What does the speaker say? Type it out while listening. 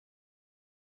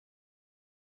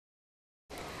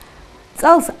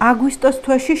წელს აგვისტოს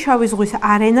თვეში შავი ზღვის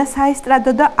არენა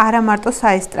საესტრადო და არა მარტო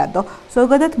საესტრადო,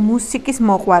 ზოგადად მუსიკის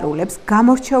მოყვარულებს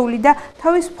გამორჩეული და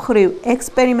თავის მხრივ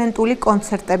ექსპერიმენტული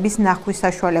კონცერტების ნახვის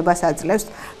საშუალებას აძლევს.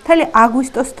 მთელი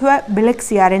აგვისტოს თვე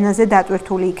ბლექსი არენაზე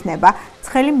დატვირთული იქნება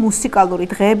ცხელი მუსიკალური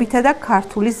დღეებითა და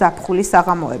ქართული ზაფხულის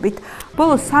საღამოებით.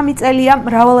 ბოლო 3 წელია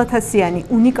მრავალათასიანი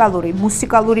უნიკალური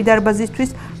მუსიკალური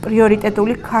დარბაზისთვის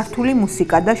პრიორიტეტული ქართული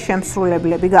მუსიკა და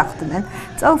შემსრულებლები გახდნენ.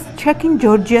 წელს ჩეკინ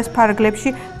ჯორჯიას ფარგლებში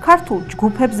ქართულ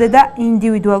ჯგუფებზე და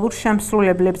ინდივიდუალურ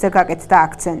შემსრულებლებზე გაკეთდა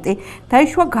აქცენტი.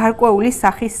 დაიშვა გარკვეული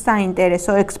სახის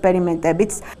საინტერესო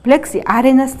ექსპერიმენტებიც. ბლექსი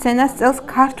არენას სცენას წელს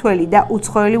ქართველი და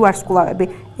უცხოელი ვარსკვლავები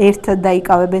ერთად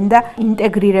დაიკავებენ და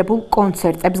ინტეგრირებულ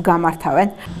კონცერტებს გამართავენ.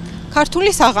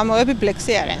 ქართული საღამოები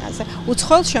ბლექსი არენაზე,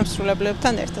 უცხოელ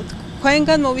შემსრულებლებთან ერთად.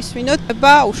 Თქვენგან მოვისმინოთ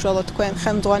და უშუალოდ თქვენ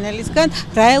ხელმძღვანელისგან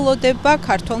რა ელოდება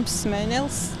ქართულ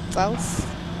მსმენელს წელს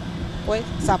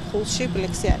ზაფხულში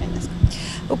ბლექსი არენაზე.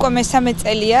 უკვე მესამე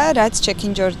წელია, რაც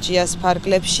ჩეკინ ჯორჯიას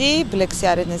ფარგლებში ბლექსი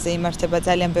არენაზე იმართება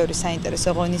ძალიან ბევრი საინტერესო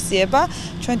ღონისძიება.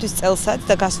 ჩვენთვის წელსაც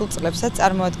და გასულ წლებსაც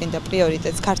წარმოადგენდა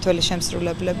პრიორიტეტს ქართველი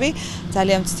შემსრულებლები.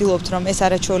 ძალიან ვცდილობთ, რომ ეს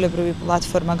არაჩვეულებრივი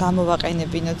პლატფორმა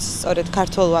გამოვაყენებინოთ სწორედ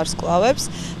ქართველ ვარსკვლავებს.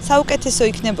 საუკეთესო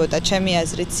იქნებოდა ჩემი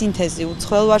აზრით სინთეზი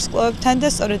უცხოელ ვარსკვლავებთან და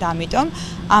სწორედ ამიტომ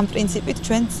ამ პრინციპით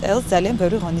ჩვენ წელს ძალიან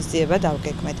ბევრი ღონისძიება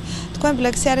დავგეგმეთ. თქვენ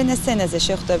ბლექსი არენას სცენაზე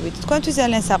შეხვდებით თქვენთვის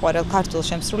ძალიან საყვარელ ქართულ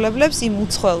შემსრულებლებს იმ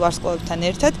უცხოელ ვარსკვლავებთან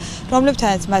ერთად,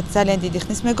 რომლებთანაც მათ ძალიან დიდი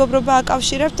ხნის მეგობრობა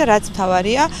აკავშირებთ და რაც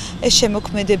მთავარია, ეს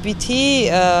შემოქმედებითი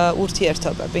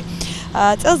ურთიერთობები.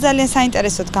 წელს ძალიან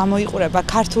საინტერესოდ გამოიყურება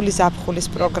ქართული ზაფხულის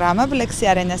პროგრამა ბლექსი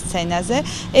არენას სცენაზე.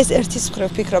 ეს ერთის მხრივ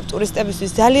ვფიქრობ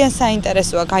ტურისტებისთვის ძალიან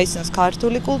საინტერესოა გაიცნოს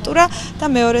ქართული კულტურა და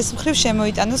მეორეს მხრივ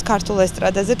შემოიტანოს ქართულ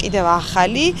ესტრადაზე კიდევ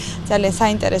ახალი, ძალიან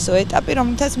საინტერესო ეტაპი,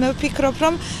 რომელთაც მე ვფიქრობ,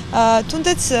 რომ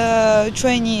თუნდაც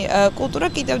ჩვენი კულტურა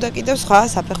კიდევ და კიდევ სხვა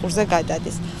საფეხურზე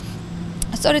გადადის.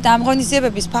 სწორედ ამ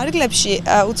ღონისძიებების ფარგლებში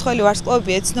უცხოელი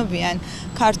ვარსკვლავები ეცნობიან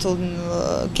ქართულ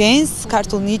გენს,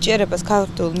 ქართულ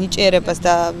ნიჭიერებას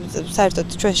და საერთოდ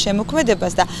ჩვენ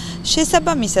შემოქმედებას და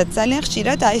შესაბამისად ძალიან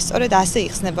ხშირად სწორედ ასე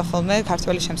იხსნება ხოლმე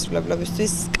ქართველი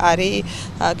შემსრულებლებისთვის კარი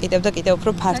კიდევ და კიდევ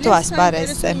უფრო ფართო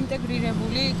ასპარეზზე.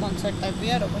 ინტეგრირებული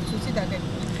კონცერტებია, როგორც ვიცი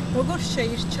დაგეგმილი. როგორ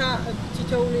შეირჩა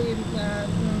თითოეული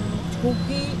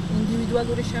ჯგუფი,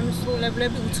 ინდივიდუალური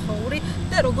შემსრულებლები, უცხოური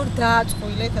და როგორ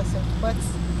დააწყვილეთ, ასე ვთქვათ,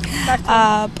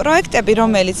 პროექტები,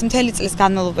 რომელიც მთელი წლის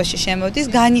განმავლობაში შემოდის,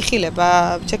 განიხილება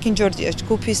ჩეკინ ჯორჯიას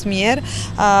ჯგუფის მიერ.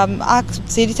 აქ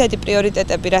ძირითადი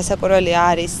პრიორიტეტები რასაკვირველია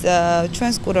არის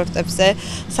ჩვენს კურორტებზე,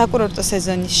 საკურორტო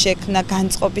სეზონის შექმნა,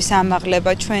 განწყობის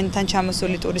ამაღლება, ჩვენთან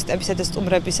ჩამოსული ტურისტებისა და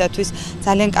სტუმრებისათვის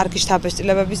ძალიან კარგი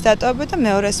შთაბეჭდილებების დატოვება და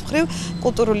მეორეს მხრივ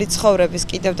კულტურული ცხოვრების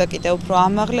კიდევ და კიდევ უფრო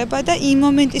ამაღლება და იმ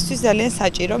მომენტისთვის ძალიან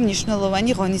საჭირო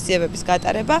მნიშვნელოვანი ღონისძიებების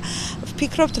გატარება.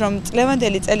 ვფიქრობთ, რომ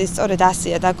წლევანდელი წელი სწორედ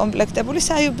ასეა კომპლექტებული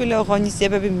საიუბილეო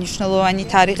ღონისძიებები, მნიშვნელოვანი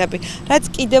თარიღები, რაც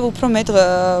კიდევ უფრო მეტ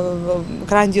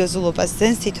გრანდიოზულობას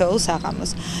ძენს თითოეულ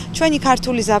საღამოს. ჩვენი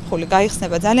ქართული ზაფხული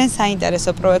გაიხსნება ძალიან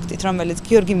საინტერესო პროექტით, რომელიც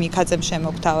გიორგი მიქაძემ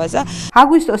შემოგთავაზა.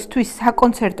 აგვისტოს თვის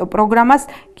საკონცერტო პროგრამას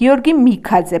გიორგი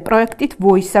მიქაძე პროექტით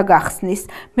ვოისა გახსნის.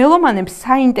 მელომანებს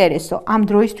საინტერესო ამ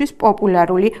დროისთვის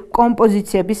პოპულარული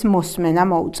კომპოზიციების მოსმენა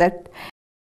მოუწევთ.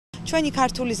 ჩვენი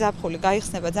ქართული ზაფხული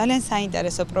გაიხსნება ძალიან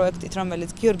საინტერესო პროექტით,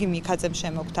 რომელიც გიორგი მიქაძემ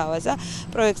შემოგთავაზა.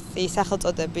 პროექტი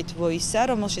სახელწოდებით ვოისა,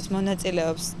 რომელშიც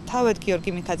მონაწილეობს თავად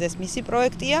გიორგი მიქაძეს მისი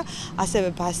პროექტია, ასევე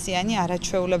ბასიანი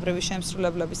არაჩვეულებრივი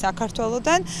შემსრულებლები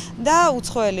საქართველოდან და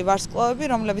უცხოელი ვარსკვლავები,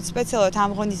 რომლებიც სპეციალურად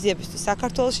ამ ღონისძიებისთვის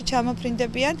საქართველოში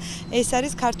ჩამოფრინდებიან. ეს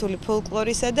არის ქართული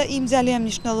ფოლკლორისა და იმ ძალიან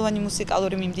მნიშვნელოვანი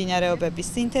მუსიკალური მიმდინარეობების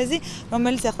სინთეზი,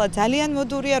 რომელიც ახლა ძალიან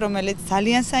მოდურია, რომელიც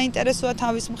ძალიან საინტერესოა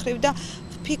თავის მხრივ და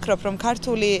ვფიქრობ, რომ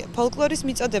ქართული ფოლკლორის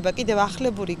მიწოდება კიდევ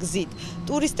ახლებური გზით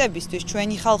ტურისტებისთვის,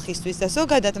 ჩვენი ხალხისთვის და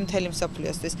ზოგადად მთელი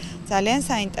მსოფლიოსთვის ძალიან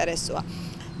საინტერესოა.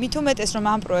 მით უმეტეს, რომ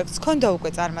ამ პროექტს ჰქონდა უკვე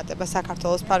წარმატება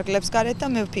საქართველოს ფარგლებს გარეთ და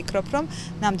მე ვფიქრობ, რომ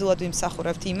ნამდვილად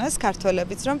ვიმსახურებთ იმას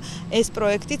ქართველებიც, რომ ეს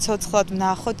პროექტი ცოცხლად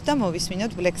ვნახოთ და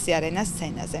მოვისმინოთ ბლექსი არენას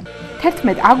სცენაზე.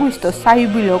 11 აგვისტოს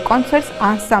საიუბილეო კონცერტს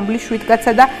ანსამბლი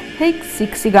შვიდკაცა და Take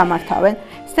 6 გამართავენ.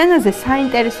 სცენაზე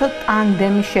საინტერესო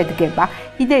ტანდემი შედგება.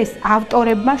 იდეის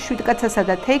ავტორებმა შვიდკაცასა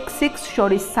და Take 6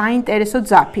 შორის საინტერესო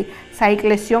ძაფი,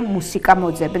 საეკლესიო მუსიკა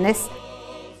მოძებნეს.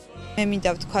 მე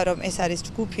მინდა ვთქვა, რომ ეს არის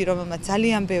ჯგუფი, რომელმაც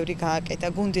ძალიან ბევრი გააკეთა,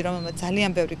 გუნდი, რომელმაც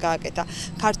ძალიან ბევრი გააკეთა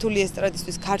ქართული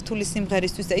ესტრადისთვის, ქართული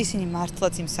სიმღერისთვის და ისინი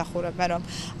მართლაც იმსახურებენ, რომ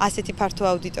ასეთი ფართო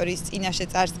აუდიტორიის წინაშე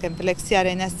წარსდგენ ბლექსი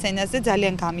არენა სცენაზე,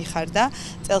 ძალიან გამიხარდა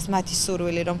წელს მათი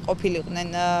სურვილი, რომ ყოფილიყვნენ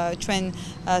ჩვენ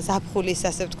ზაფხულის,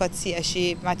 ასე ვთქვათ, სიაში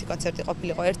მათი კონცერტი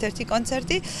ყოფილიყო ერთ-ერთი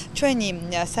კონცერტი. ჩვენი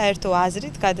საერთო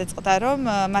აზრით გადაწყდა, რომ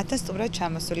მათთან სტუმრად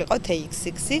ჩამოსულიყო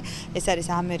TX6-ი, ეს არის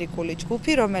ამერიკული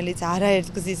ჯგუფი, რომელიც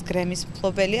არაერთგზის გრემის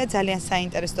მფლობელია, ძალიან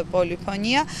საინტერესო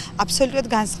პოლიფონია, აბსოლუტურად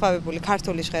განსხვავებული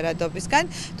ქართული ჟღერადობისგან,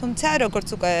 თუმცა როგორც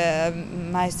უკვე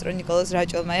მაესტრო ნიკოლოზ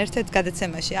რაჭველმა ერთ-ერთ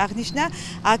გადაცემაში აღნიშნა,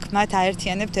 აქ მათ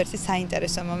აერთიანებთ ერთი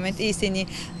საინტერესო მომენტი, ისინი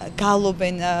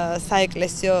გალობენ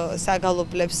საეკლესიო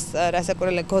საგალობლებს,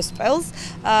 რასაკვირველია გოსპელს,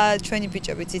 ჩვენი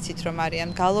ბიჭებიც იცით, რომ არიან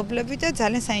გალობლები და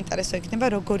ძალიან საინტერესო იქნება,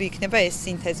 როგორი იქნება ეს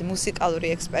სინთეზი, მუსიკალური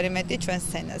ექსპერიმენტი ჩვენ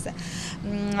სცენაზე.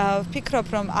 ვფიქრობ,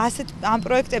 რომ ამ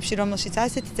პროექტებში, რომელშიც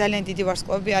ასეთი ძალიან დიდი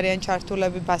ვარსკვლავები არიან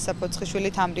ჩართულები, ბასა ფოცხიშვილი,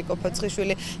 თამრიკო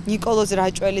ფოცხიშვილი, ნიკოლოზ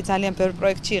რაჭველი ძალიან ბევრ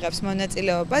პროექტში იღებს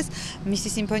მონაწილეობას მისი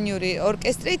სიმფონიური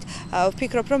ორკესტრით,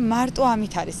 ვფიქრობ, რომ მარტო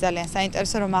ამით არის ძალიან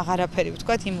საინტერესო, რომ აღარაფერი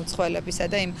ვთქვათ იმ უცხოელებისა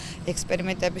და იმ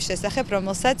ექსპერიმენტების შესახებ,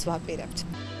 რომელსაც ვაპირებთ.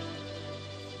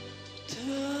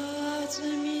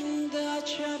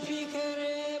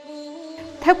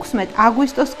 16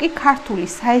 აგვისტოს კი ქართული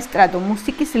საესტრადო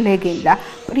მუსიკის ლეგენდა,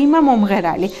 პრიმა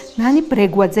მომღერალი ნანი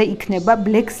ბრეგვაძე იქნება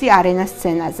ბლექსი არენა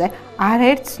სცენაზე,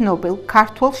 არაერთ ცნობილ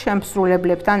ქართულ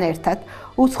შემსრულებლებთან ერთად.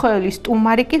 უცხოელი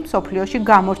სტუმარი კი მსოფლიოში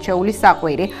გამორჩეული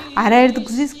საყვირი,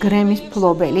 არაერთგზის გრემის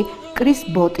მფლობელი კრის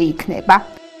ბოტი იქნება.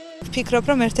 ვფიქრობ,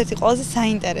 რომ ერთ-ერთი ყველაზე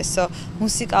საინტერესო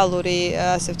მუსიკალური,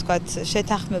 ასე ვთქვათ,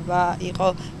 შეთანხმება იყო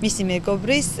მისი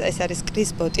მეგობრის, ეს არის კრის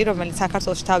ბოტი, რომელიც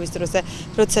საქართველოში თავის დროზე,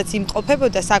 როდესაც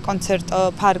იმყოფებოდა საკონცერტო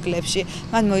ფარგლებში,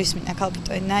 მან მოისმინა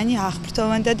ქალბატონი ნანი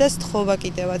აღფრთოვანდა და სთხოვა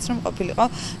კიდევაც, რომ ყოფილიყო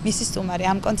მისი სტუმარი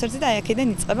ამ კონცერტზე და აქედან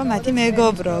იწყება მათი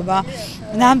მეგობრობა.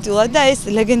 ნამდვილად და ეს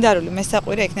ლეგენდარული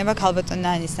მესაყვირე იქნება ქალბატონ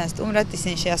ნანისთან სტუმრად,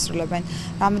 ისინი შეასრულებენ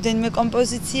რამოდენიმე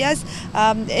კომპოზიციას.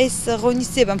 ეს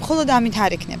ღონისძიება მხოლოდ ამით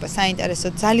არ იქნება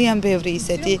საინტერესო, ძალიან ბევრი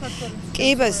ისეთი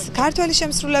ქართველი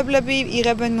შემსრულებლები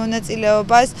იღებენ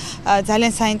მონაწილეობას,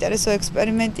 ძალიან საინტერესო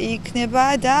ექსპერიმენტი იქნება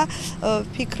და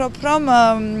ვფიქრობ, რომ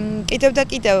კიდევ და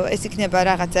კიდევ ეს იქნება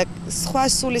რაღაცა სხვა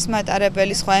სულის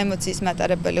მატარებელი, სხვა ემოციის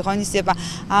მატარებელი ღონისძიება.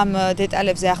 ამ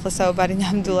დეტალებზე ახლა საუბარი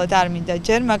ნამდვილად არ მინდა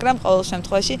ჯერ, მაგრამ ყოველ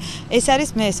შემთხვევაში ეს არის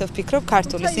მე ესე ვფიქრობ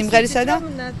ქართული სიმღერისა და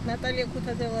ნატალია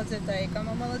ქუთათელაძე და ეკა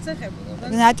მამალაძე ხებულობენ.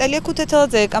 ნატალია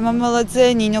ქუთათელაძე, ეკა მამალაძე,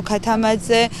 ნინო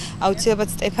ქათამაძე, აუცილებლად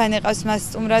სტეფანე ყავს მას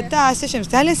სტუმრად და ასე შემდეგ.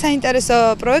 ძალიან საინტერესო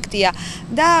პროექტია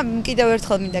და კიდევ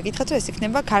ერთხელ მინდა გითხრათ, რომ ეს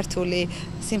იქნება ქართული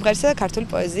სიმღერისა და ქართული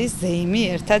პოეზიის ზეიმი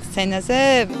ერთად სცენაზე.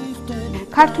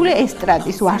 ქართული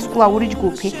ესტრადის ვარსკვლავური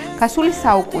ჯგუფი, გასული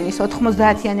საუკუნის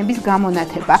 90-იანების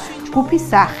გამონათება, ჯგუფის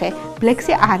სახე,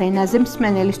 ბლექსი არენაზე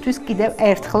მსმენელისთვის კიდევ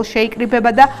ერთხელ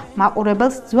შეიკრიბება და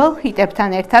მაყურებელს ძველ ჰიტებთან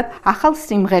ერთად ახალ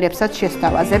სიმღერებსაც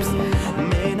შესთავაზებს.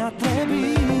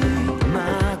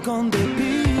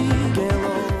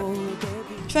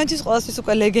 ჩვენთვის ყოველთვის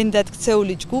უკვე ლეგენდად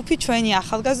ქცეული ჯგუფი, ჩვენი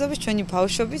ახალგაზრდობის, ჩვენი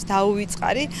ბავშვობის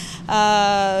დაუვიწყარი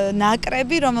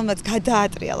ნაკრები, რომელმაც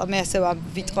გადაატრიალა, მე ასე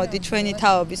ვიტყოდი, ჩვენი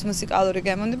თაობის მუსიკალური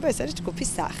გემოვნება, ეს არის ჯგუფის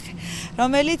სახე,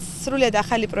 რომელიც სრულიად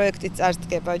ახალი პროექტით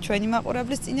წარსდგება ჩვენი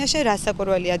მაყურებლის წინაშე,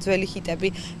 რასაკვირველია ძველი ჰიტები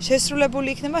შესრულებული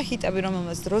იქნება, ჰიტები,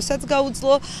 რომელმაც დროსაც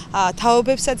გაუძლო,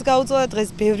 თაობებსაც გაუძლო და დღეს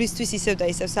ბევრისთვის ისევ და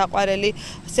ისევ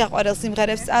საყვარელ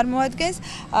სიმღერებს წარმოადგენს.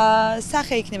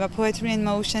 სახე იქნება poetry and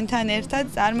motion-თან ერთად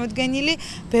წარმოდგენილი,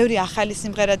 ბევრი ახალი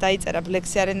სიმღერა დაიწერა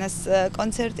ბლექსი არენას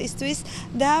კონცერტისთვის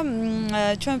და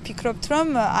ჩვენ ვფიქრობთ, რომ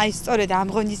აი სწორედ ამ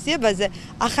ღონისძიებაზე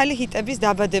ახალი ჰიტების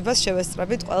დაბადებას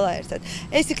შევესწრებით ყველა ერთად.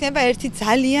 ეს იქნება ერთი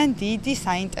ძალიან დიდი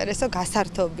საინტერესო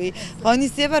გასართობი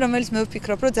ღონისძიება, რომელიც მე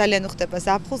ვფიქრობ, რომ ძალიან უხდება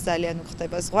ზაფხულს, ძალიან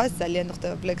უხდება ზღვას, ძალიან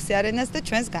უხდება ბლექსი არენას და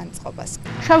ჩვენს განწყობას.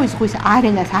 შავი ზღვის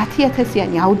არენას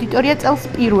 10,000-იანი აუდიტორია წელს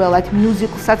პირველად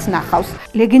მიუზიკლსაც ნახავს.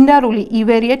 ლეგენდარული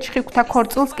ივერია ჩხიკვთა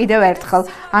ქორწილს კიდევ ერთხელ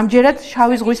ამჯერად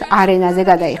შავი ზღვის არენაზე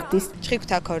გადაიხდის.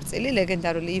 ჩხიკვთა ქორწილი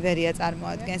ლეგენდარული ივერია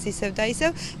წარმოადგენს ისევ და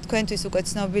ისევ, თქვენთვის უკვე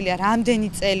ცნობილია რამდენი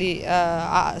წელი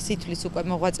სითვლის უკვე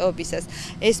მოღვაწეობისას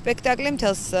ეს სპექტაკლი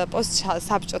მთელს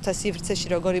პოსტსაბჭოთა სივრცეში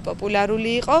როგორი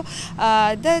პოპულარული იყო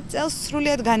და წელს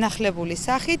სრულიად განახლებული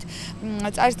სახით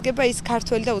წარსდგება ის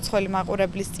ქართველი და უცხოელი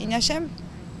მაყურებლის წინაშე,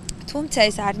 თუმცა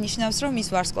ეს არ ნიშნავს, რომ ის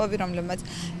ვარსკვლავები, რომლებმაც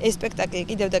ეს სპექტაკლი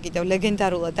კიდევ და კიდევ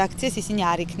ლეგენდარულად აქციეს, ისინი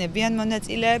არ იქნებიან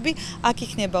მონაწილეები. აქ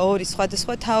იქნება ორი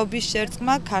სხვადასხვა თაობის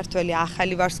შერწყმა, ქართველი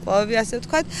ახალი ვარსკვლავები, ასე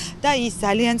ვთქვათ, და ის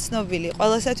ძალიან ცნობილი,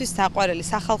 ყველასათვის საყვარელი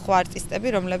სახალხო არტისტები,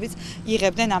 რომლებიც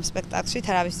იღებდნენ ამ სპექტაკლში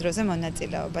თავის დროზე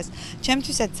მონაწილეობას.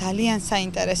 ჩემთვისაც ძალიან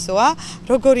საინტერესოა,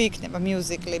 როგორი იქნება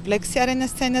მიუზიკლი ბლექსი არენა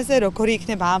სცენაზე, როგორი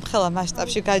იქნება ამხელა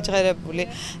მასშტაბში გაჯღერებული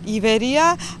ივერია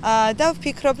და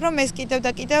ვფიქრობ, რომ ეს კიდევ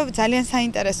და კიდევ ძალიან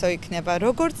საინტერესო იქნება,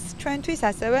 როგორც ჩვენთვის,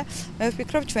 ასევე მე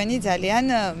ვფიქრობ, ჩვენი ძალიან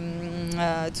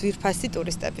ძვირფასი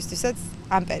ტურისტებისთვისაც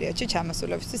ამ პერიოდში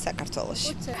ჩამოსულებისთვის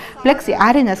საქართველოში. ბლექსი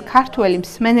არენას ქართველი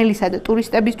მსმენელისა და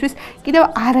ტურისტებისთვის კიდევ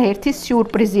არაერთი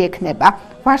სიურპრიზი ექნება.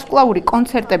 ვარსკვლავური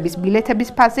კონცერტების ბილეთების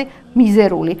ფასი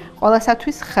მიზერული,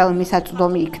 ყველასათვის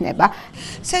ხელმისაწვდომი იქნება.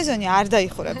 სეზონი არ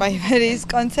დაიხურება ივერიის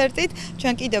კონცერტით,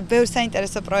 ჩვენ კიდევ ბევრ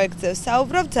საინტერესო პროექტზე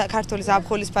ვსაუბრობთ. ქართული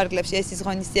ზაფხულის ფარგლებში ეს ის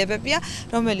ღონისძიებებია,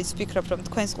 რომელიც ვფიქრობ, რომ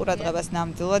თქვენს ყურადღებას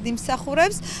ნამდვილად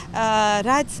იმსახურებს.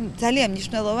 რაც ძალიან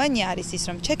მნიშვნელოვანი არის ის,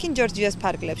 რომ ჩეკინ ჯორჯიას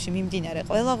ფარგლებში მიმდინარე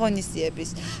ყველა ღონისძიების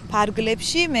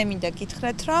ფარგლებში მე მინდა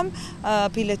გითხრათ, რომ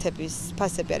ბილეთების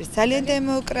ფასები არის ძალიან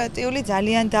დემოკრატიული,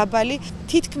 ძალიან დაბალი.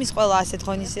 თითქმის ყველა ასეთ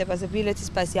ღონისძიებაზე ბილეთის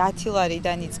ფასი 10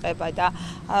 ლარიდან იწყება და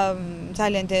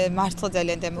მართლა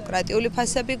ძალიან დემოკრატიული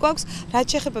ფასები გვაქვს. რაც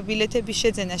შეეხება ბილეთების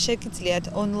შეძენა, შეგიძლიათ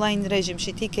ონლაინ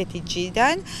რეჟიმში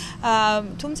TicketIG-დან,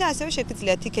 თუმცა ასევე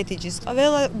შეგიძლიათ TicketIG-ის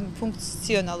ყველა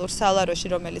ფუნქციონალურ სალაროში,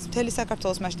 რომელიც მთელი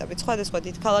საქართველოს მასშტაბით სხვადასხვა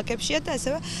დიდ ქალაქებშია და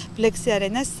ასევე ბლექსი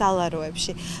არენას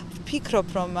სალაროებში. ვფიქრობ,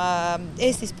 რომ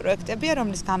ეს ის პროექტებია,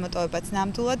 რომლის გამოტოვებაც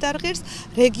ნამდვილად არღირს,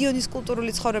 რეგიონის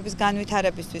კულტურული ცხოვრების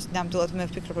განვითარებისთვის ნამდვილად მე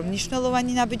ვფიქრობ, რომ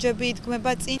მნიშვნელოვანი ნაბიჯები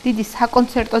იდგმება წინ. დიდი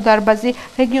საკონცერტო დარბაზი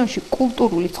რეგიონში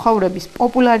კულტურული ცხოვრების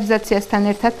პოპულარიზაციასთან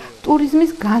ერთად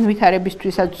ტურიზმის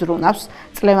განვითარებისთვისაც ზრუნავს.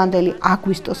 წლევანდელი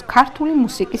აგვისტოს ქართული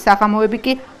მუსიკის საღამოები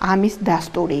კი ამის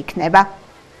დასტური იქნება.